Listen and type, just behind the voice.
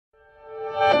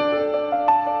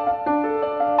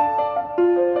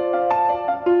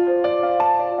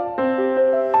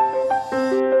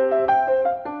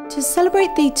To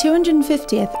celebrate the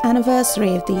 250th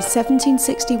anniversary of the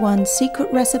 1761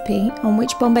 secret recipe on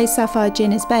which Bombay Sapphire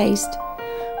gin is based,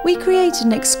 we created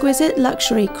an exquisite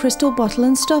luxury crystal bottle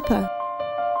and stopper.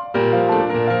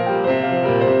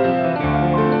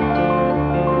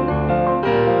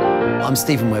 I'm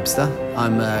Stephen Webster.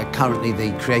 I'm currently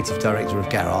the creative director of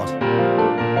Garrard.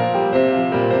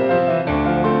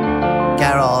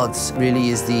 Garrard really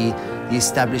is the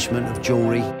establishment of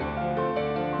jewellery.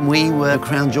 We were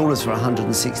crown jewellers for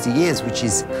 160 years, which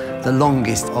is the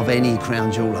longest of any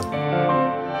crown jeweller.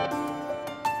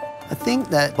 I think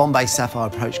that Bombay Sapphire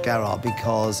approached Garrard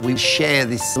because we share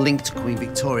this link to Queen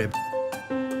Victoria.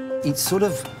 It's sort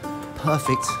of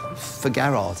perfect for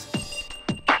Garrard.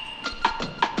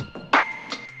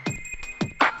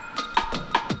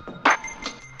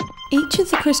 Each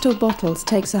of the crystal bottles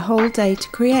takes a whole day to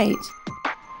create.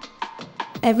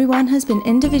 Everyone has been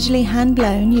individually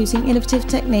hand-blown using innovative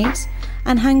techniques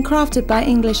and handcrafted by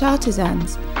English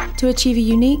artisans to achieve a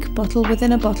unique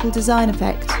bottle-within-a-bottle design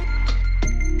effect.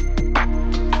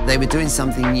 They were doing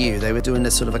something new. They were doing a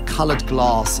sort of a coloured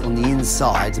glass on the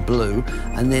inside, blue,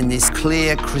 and then this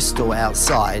clear crystal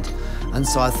outside. And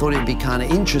so I thought it'd be kind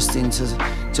of interesting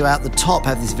to at the top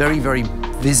have this very, very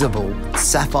visible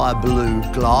sapphire blue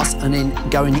glass, and then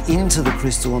going into the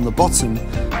crystal on the bottom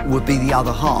would be the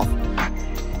other half.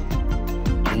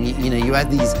 And you know, you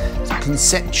had these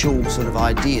conceptual sort of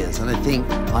ideas, and I think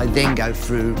I then go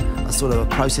through a sort of a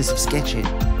process of sketching.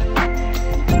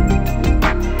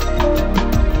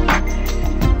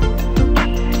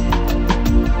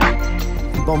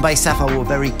 Bombay Sapphire were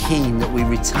very keen that we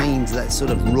retained that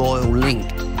sort of royal link.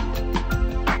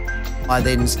 I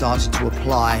then started to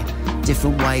apply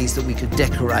different ways that we could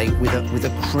decorate with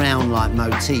a crown-like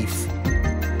motif.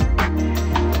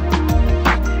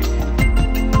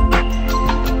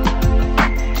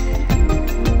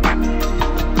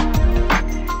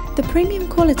 The premium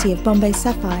quality of Bombay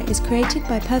Sapphire is created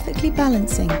by perfectly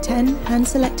balancing 10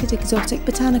 hand-selected exotic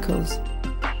botanicals.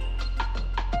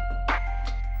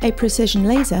 A precision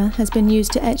laser has been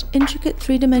used to etch intricate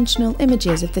three-dimensional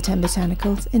images of the 10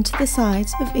 botanicals into the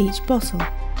sides of each bottle.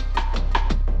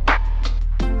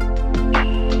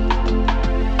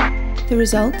 The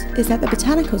result is that the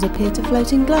botanicals appear to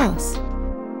float in glass.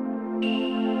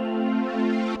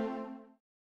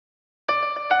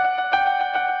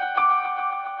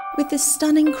 With this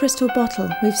stunning crystal bottle,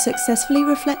 we've successfully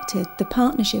reflected the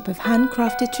partnership of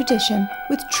handcrafted tradition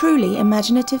with truly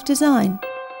imaginative design.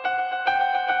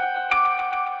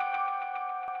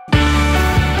 You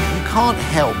can't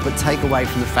help but take away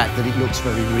from the fact that it looks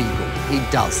very regal.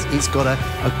 It does. It's got a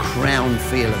crown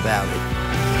feel about it.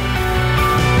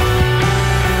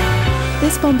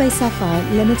 This Bombay Sapphire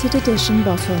limited edition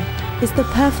bottle is the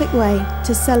perfect way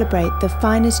to celebrate the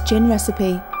finest gin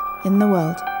recipe in the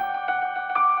world.